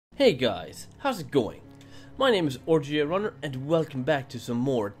Hey guys, how's it going? My name is RGA Runner and welcome back to some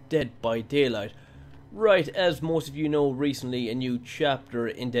more Dead by Daylight. Right, as most of you know, recently a new chapter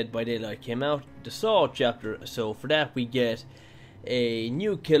in Dead by Daylight came out, the Saw chapter, so for that we get a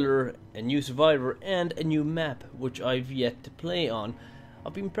new killer, a new survivor and a new map which I've yet to play on.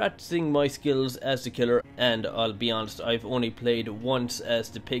 I've been practicing my skills as the killer and I'll be honest, I've only played once as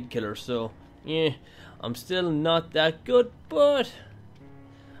the pig killer, so yeah, I'm still not that good, but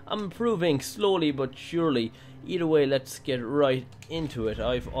I'm improving slowly but surely. Either way, let's get right into it.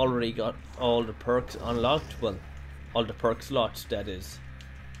 I've already got all the perks unlocked. Well, all the perk slots, that is.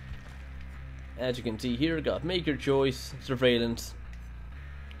 As you can see here, got Make Your Choice, Surveillance,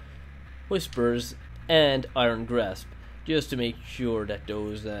 Whispers, and Iron Grasp. Just to make sure that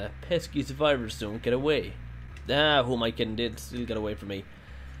those pesky survivors don't get away. Who am I kidding? Did still get away from me.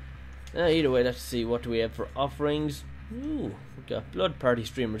 Either way, let's see, what do we have for offerings? Ooh, we got Blood Party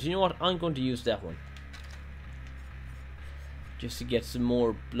Streamers. You know what? I'm going to use that one. Just to get some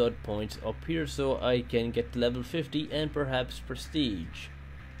more blood points up here so I can get to level 50 and perhaps Prestige.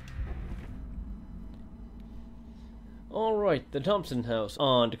 Alright, the Thompson house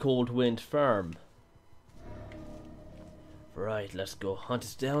on the Cold Wind Farm. Right, let's go hunt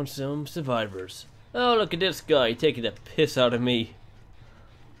us down some survivors. Oh, look at this guy taking the piss out of me.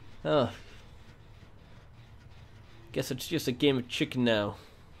 Oh. Guess it's just a game of chicken now.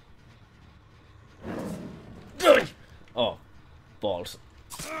 Oh, balls.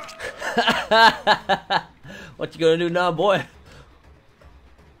 What you gonna do now, boy?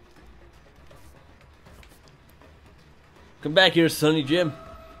 Come back here, Sonny Jim.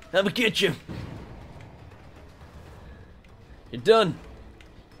 I'ma get you. You're done.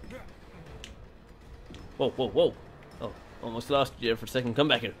 Whoa, whoa, whoa. Oh, almost lost you there for a second. Come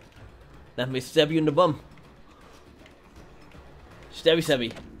back here. Let me stab you in the bum. Stabby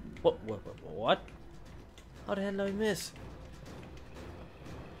stabby. What? How the hell did I miss?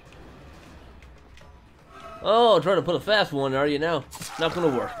 Oh, trying to pull a fast one, are you now? Not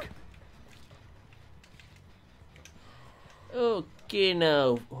gonna work. Okay,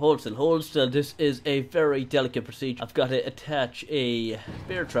 now, hold still. This is a very delicate procedure. I've got to attach a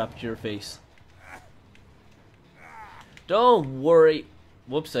bear trap to your face. Don't worry.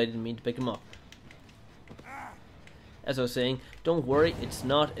 Whoops, I didn't mean to pick him up. As I was saying, don't worry, it's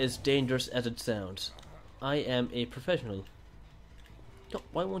not as dangerous as it sounds. I am a professional. Oh,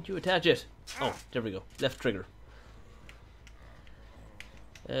 why won't you attach it? Oh, there we go. Left trigger.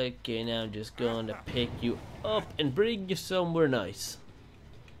 Okay, now I'm just going to pick you up and bring you somewhere nice.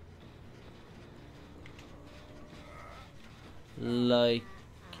 Like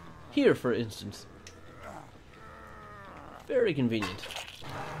here, for instance. Very convenient.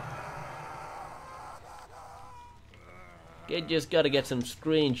 Okay, just gotta get some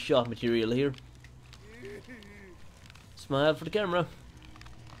screenshot material here. Smile for the camera.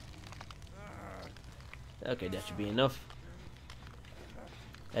 Okay, that should be enough.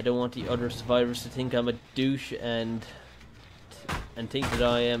 I don't want the other survivors to think I'm a douche and think that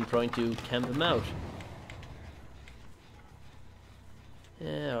I am trying to camp them out.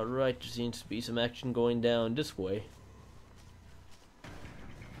 Yeah, alright, there seems to be some action going down this way.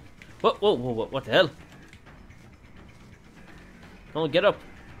 Whoa, what the hell? Oh, get up.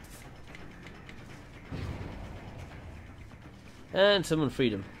 And someone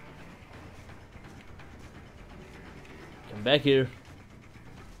freed him. Come back here.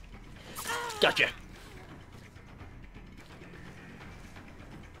 Gotcha.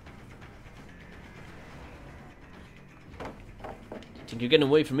 Think you're getting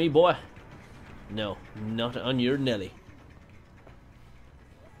away from me, boy? No, not on your Nelly.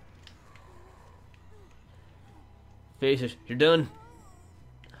 Face it, you're done.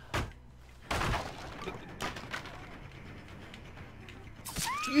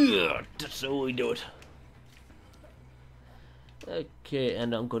 Yeah, that's how we do it. Okay,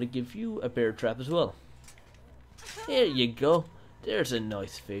 and I'm going to give you a bear trap as well. Here you go. There's a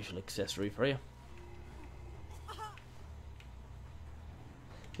nice facial accessory for you.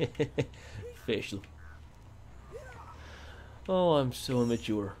 Facial. Oh, I'm so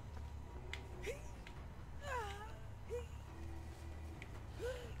immature.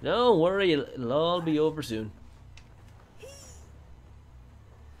 Don't worry, it'll all be over soon.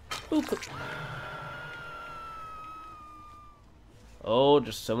 Oop. Oh,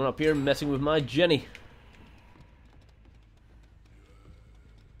 there's someone up here messing with my Jenny.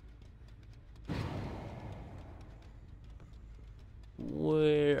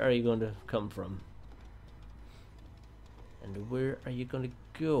 Where are you going to come from? And where are you going to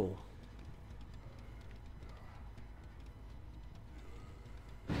go?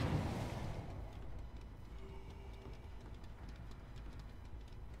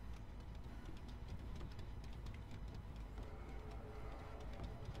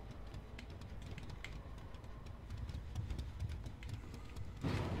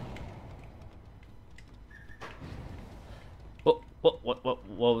 What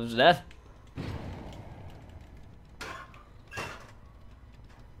was that?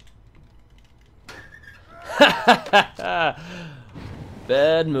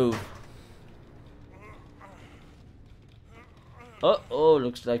 Bad move. Oh,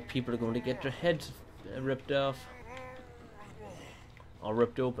 looks like people are going to get their heads ripped off. Or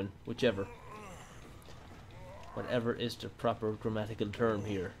ripped open, whichever. Whatever is the proper grammatical term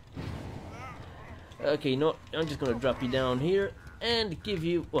here. Okay, no, I'm just going to drop you down here and give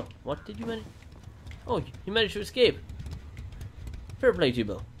you... What did you manage? Oh, you managed to escape. Fair play to you,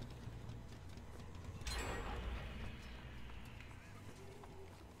 Bill.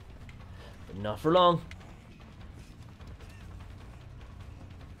 But not for long.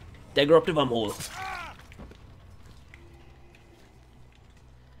 Dagger up the wormhole.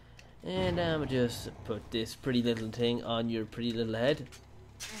 And I'm just put this pretty little thing on your pretty little head.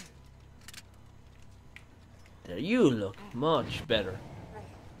 There, you look much better.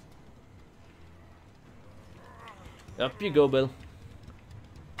 Up you go, Bill.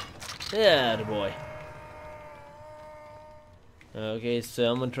 Yeah, the boy. Okay,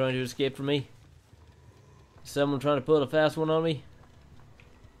 someone trying to escape from me. Someone trying to pull a fast one on me.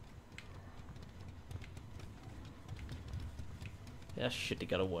 Ah, shit, they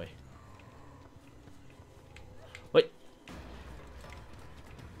got away. Wait.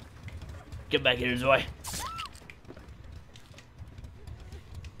 Get back here, Zoe.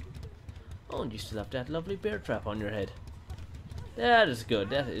 Oh, and you still have that lovely bear trap on your head. That is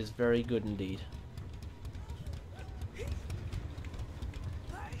good. That is very good indeed.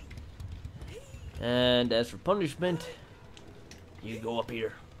 And as for punishment, you go up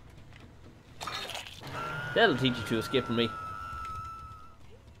here. That'll teach you to escape from me.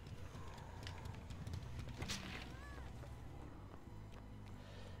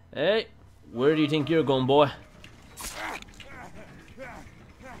 Hey, where do you think you're going, boy?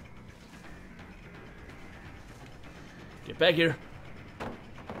 Get back here.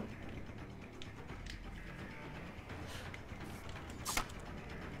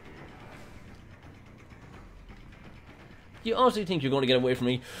 You honestly think you're going to get away from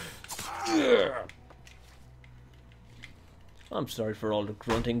me? I'm sorry for all the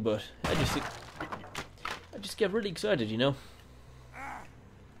grunting, but I just get really excited, you know?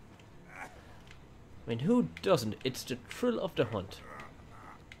 I mean, who doesn't? It's the thrill of the hunt.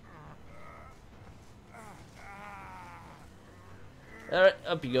 Alright,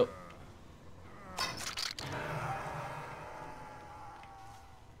 up you go.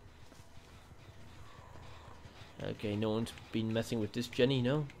 Okay, no one's been messing with this Jenny,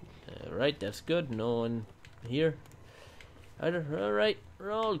 no? Alright, that's good. No one here either. Alright,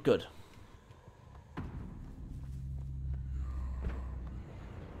 we're all good.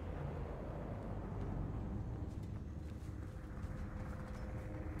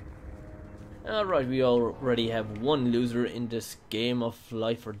 Alright, we already have one loser in this game of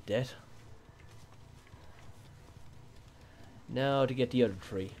life or death. Now to get the other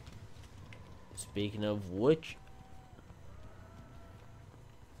three. Speaking of which...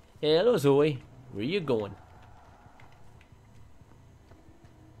 Hey, hello Zoe. Where you going?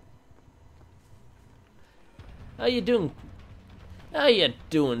 How you doing? How you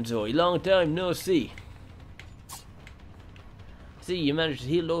doing, Zoe? Long time no see. See, you managed to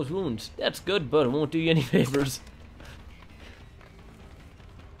heal those wounds. That's good, but it won't do you any favors.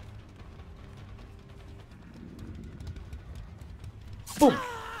 Boom!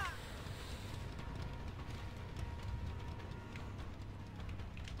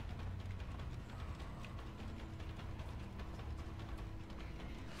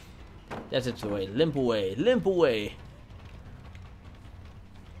 That's it, Zoe. Limp away. Limp away.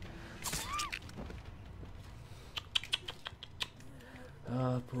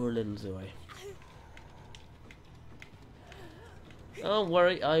 Oh, poor little Zoe. Don't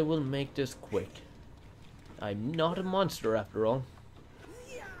worry, I will make this quick. I'm not a monster after all.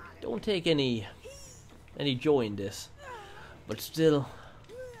 Don't take any joy in this. But still...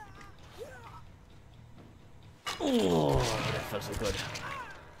 Oh, that felt so good.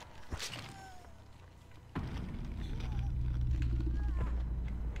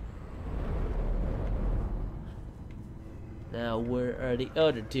 Now, where are the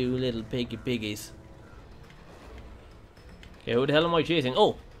other two little piggies? Okay, who the hell am I chasing?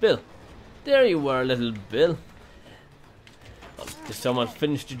 Oh, Bill. There you were, little Bill. Oh, did someone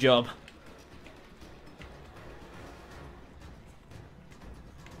finish the job?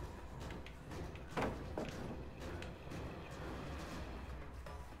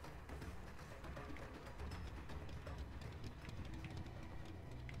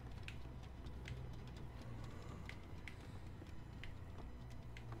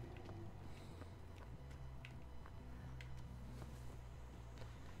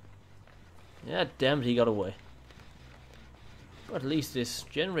 Yeah, damn it, he got away. But at least this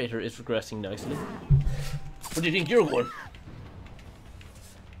generator is regressing nicely. Where do you think you're going?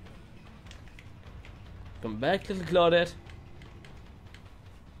 Come back, little Claudette.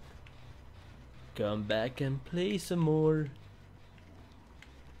 Come back and play some more.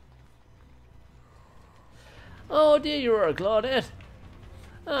 Oh, there you are, Claudette.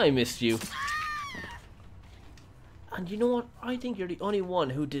 I missed you. And you know what? I think you're the only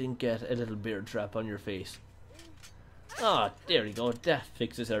one who didn't get a little bear trap on your face. Ah, there you go. That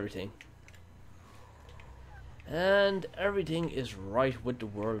fixes everything. And everything is right with the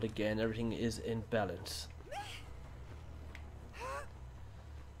world again. Everything is in balance.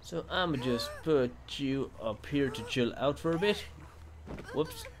 So I'ma just put you up here to chill out for a bit.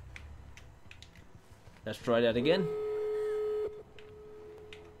 Whoops. Let's try that again.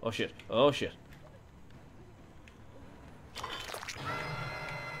 Oh shit. Oh shit.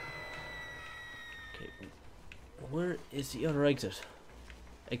 Okay. Where is the other exit?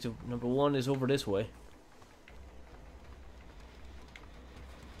 Exit number 1 is over this way.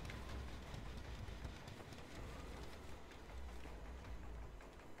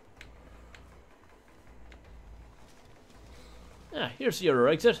 Ah, here's the other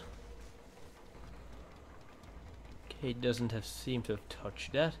exit. Okay, doesn't seem to have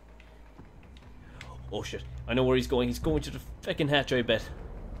touched that. Oh shit, I know where he's going. He's going to the feckin' hatch, I bet.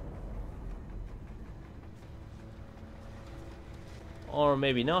 Or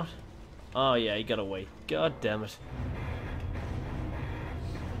maybe not. Oh yeah, he got away. God damn it.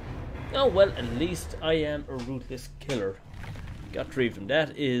 Oh well, at least I am a ruthless killer. Got 3 of them.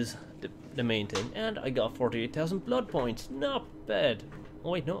 That is the main thing. And I got 48,000 blood points. Not bad.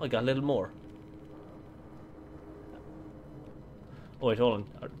 Oh wait, no, I got a little more. Oh wait, hold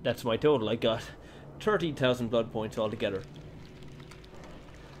on. That's my total. I got 30,000 blood points altogether.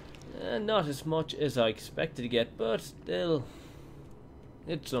 Not as much as I expected to get, but still,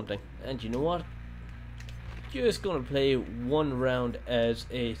 it's something. And you know what? Just gonna play 1 round as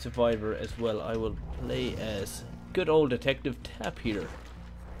a survivor as well. I will play as good old Detective Tap here.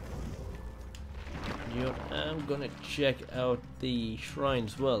 You know, I'm gonna check out the shrine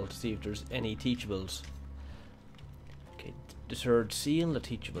as well to see if there's any teachables. Okay, Deterred Seal, a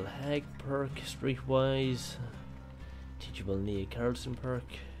teachable Hag perk, Streetwise, teachable Nia Carlson perk,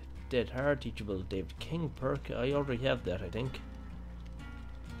 Dead Hard, teachable David King perk. I already have that, I think.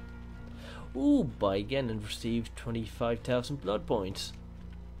 Ooh, buy again and receive 25,000 blood points.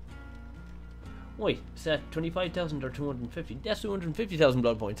 Wait, is that 25,000 or 250? That's 250,000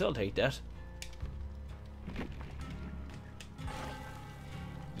 blood points. I'll take that.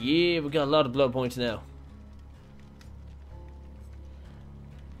 Yeah, we got a lot of blood points now.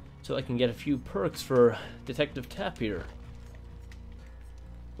 So I can get a few perks for Detective Tap here.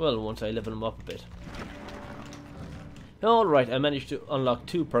 Well, once I level them up a bit. Alright, I managed to unlock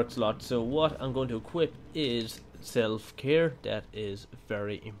 2 perk slots, so what I'm going to equip is self-care. That is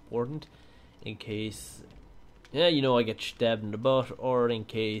very important in case, yeah, you know, I get stabbed in the butt, or in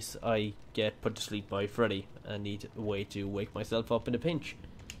case I get put to sleep by Freddy and need a way to wake myself up in a pinch.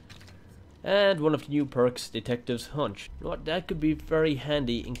 And one of the new perks, Detective's Hunch. You know what, that could be very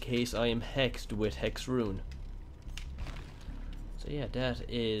handy in case I am hexed with Hex Rune. So yeah, that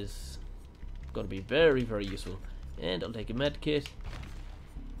is going to be very, very useful. And I'll take a med kit.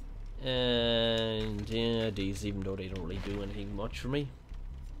 And yeah, these, even though they don't really do anything much for me.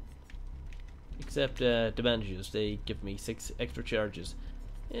 Except the bandages, they give me 6 extra charges.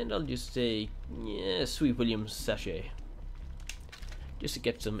 And I'll just say, yeah, Sweet Williams sachet. Just to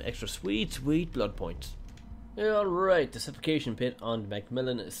get some extra sweet blood points. Alright, the suffocation pit on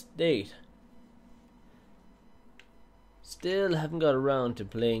Macmillan Estate. Still haven't got around to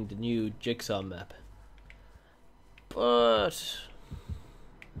playing the new Jigsaw map. But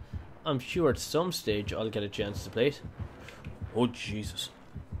I'm sure at some stage I'll get a chance to play it. Oh Jesus.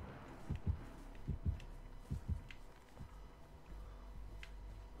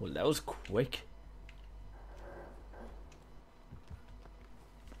 Well, that was quick.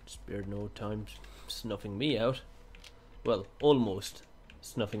 Spared no time snuffing me out. Well, almost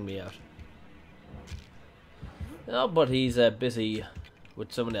snuffing me out. Oh, but he's busy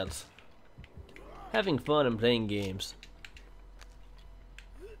with someone else. Having fun and playing games.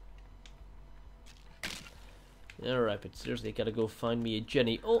 Alright, but seriously, gotta go find me a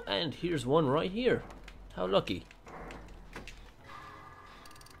Jenny. Oh, and here's one right here. How lucky.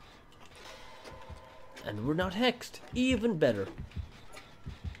 And we're not hexed. Even better.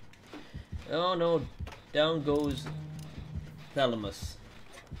 Oh no, down goes Thalamus.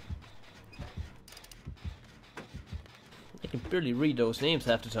 I can barely read those names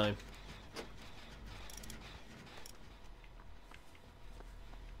half the time.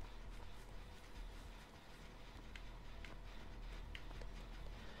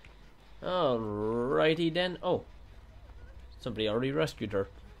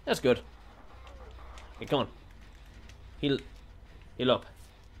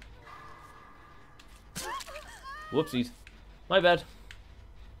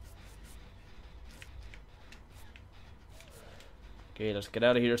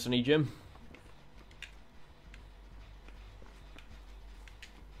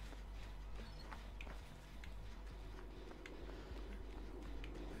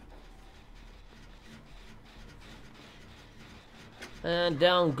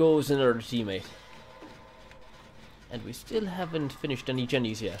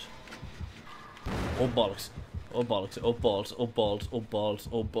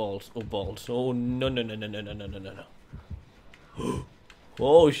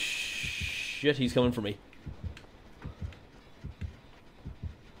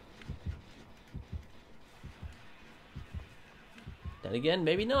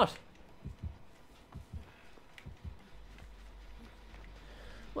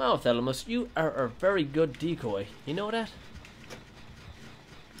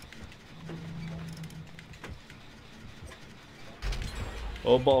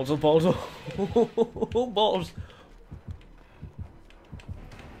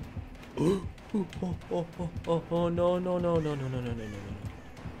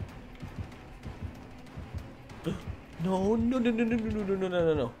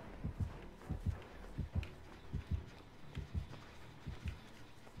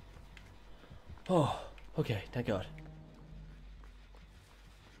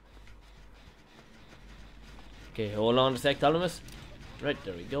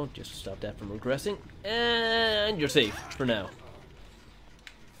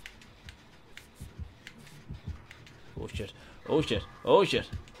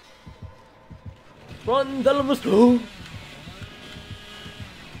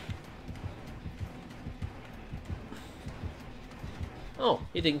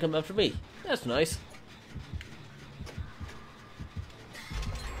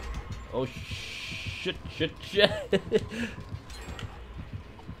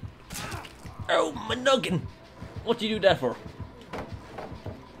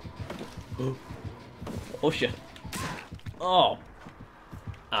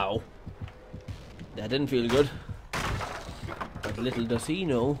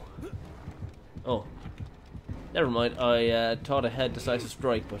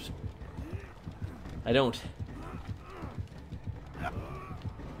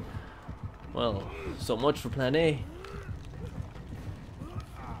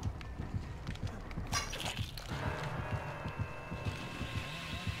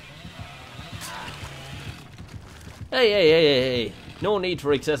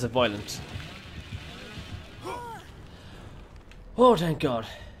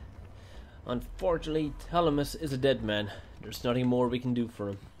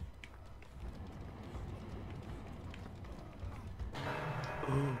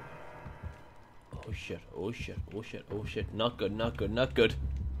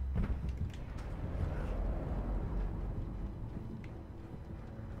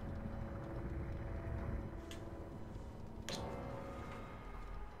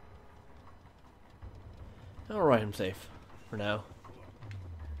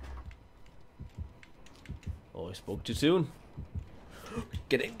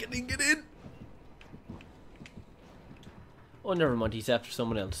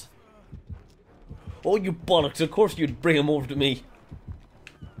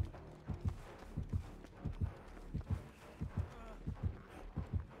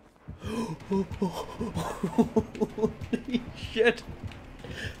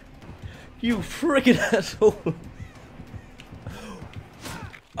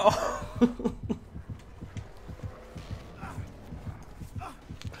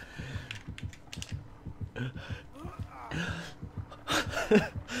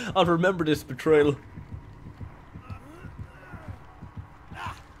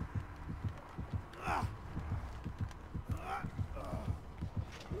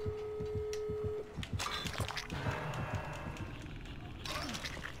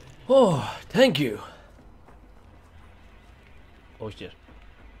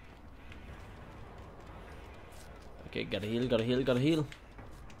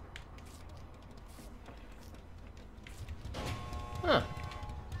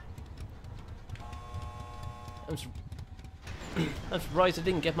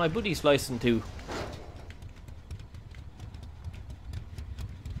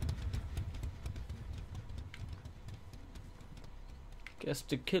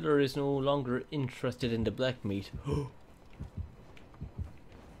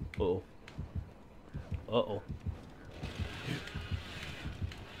 Uh-oh.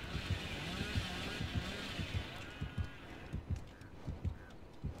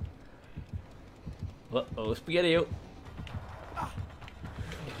 Uh-oh, Spaghetti-O. Oh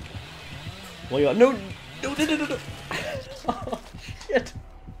my god, no! No, no, no, no, no! Oh, shit!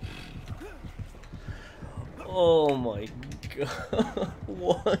 Oh my god,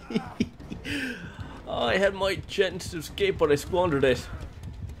 why? I had my chance to escape, but I squandered it.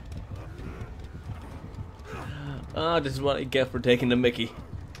 Ah, this is what I get for taking the mickey.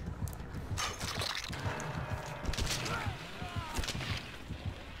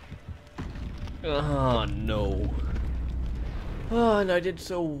 Ah, no. Ah, and I did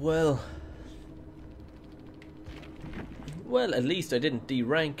so well. Well, at least I didn't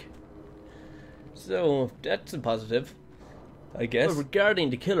D-rank. So, that's a positive, I guess. But regarding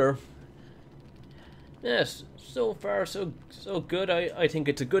the killer, yes, so far so good. I think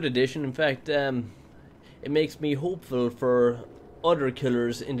it's a good addition. In fact, it makes me hopeful for other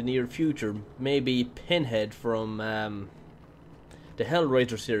killers in the near future. Maybe Pinhead from the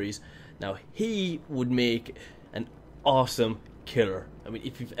Hellraiser series. Now, he would make an awesome killer. I mean,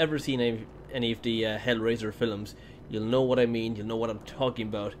 if you've ever seen any of the Hellraiser films, you'll know what I mean, you'll know what I'm talking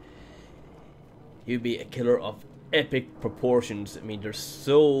about. He'd be a killer of epic proportions. I mean, there's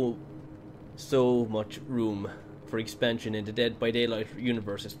so much room for expansion in the Dead by Daylight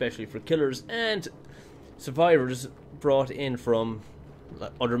universe, especially for killers and survivors brought in from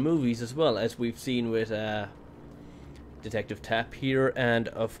other movies as well, as we've seen with Detective Tapp here, and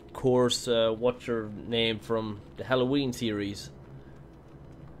of course, what's her name from the Halloween series?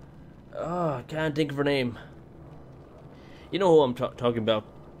 Oh, I can't think of her name. You know who I'm talking about.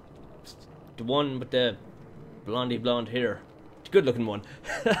 The one with the blonde hair. The good looking one.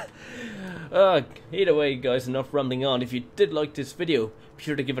 Either way, guys, enough rambling on. If you did like this video, be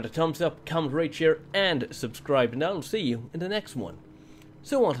sure to give it a thumbs up, comment, rate, share, and subscribe. And I'll see you in the next one.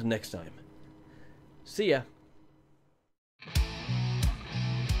 So on to next time. See ya.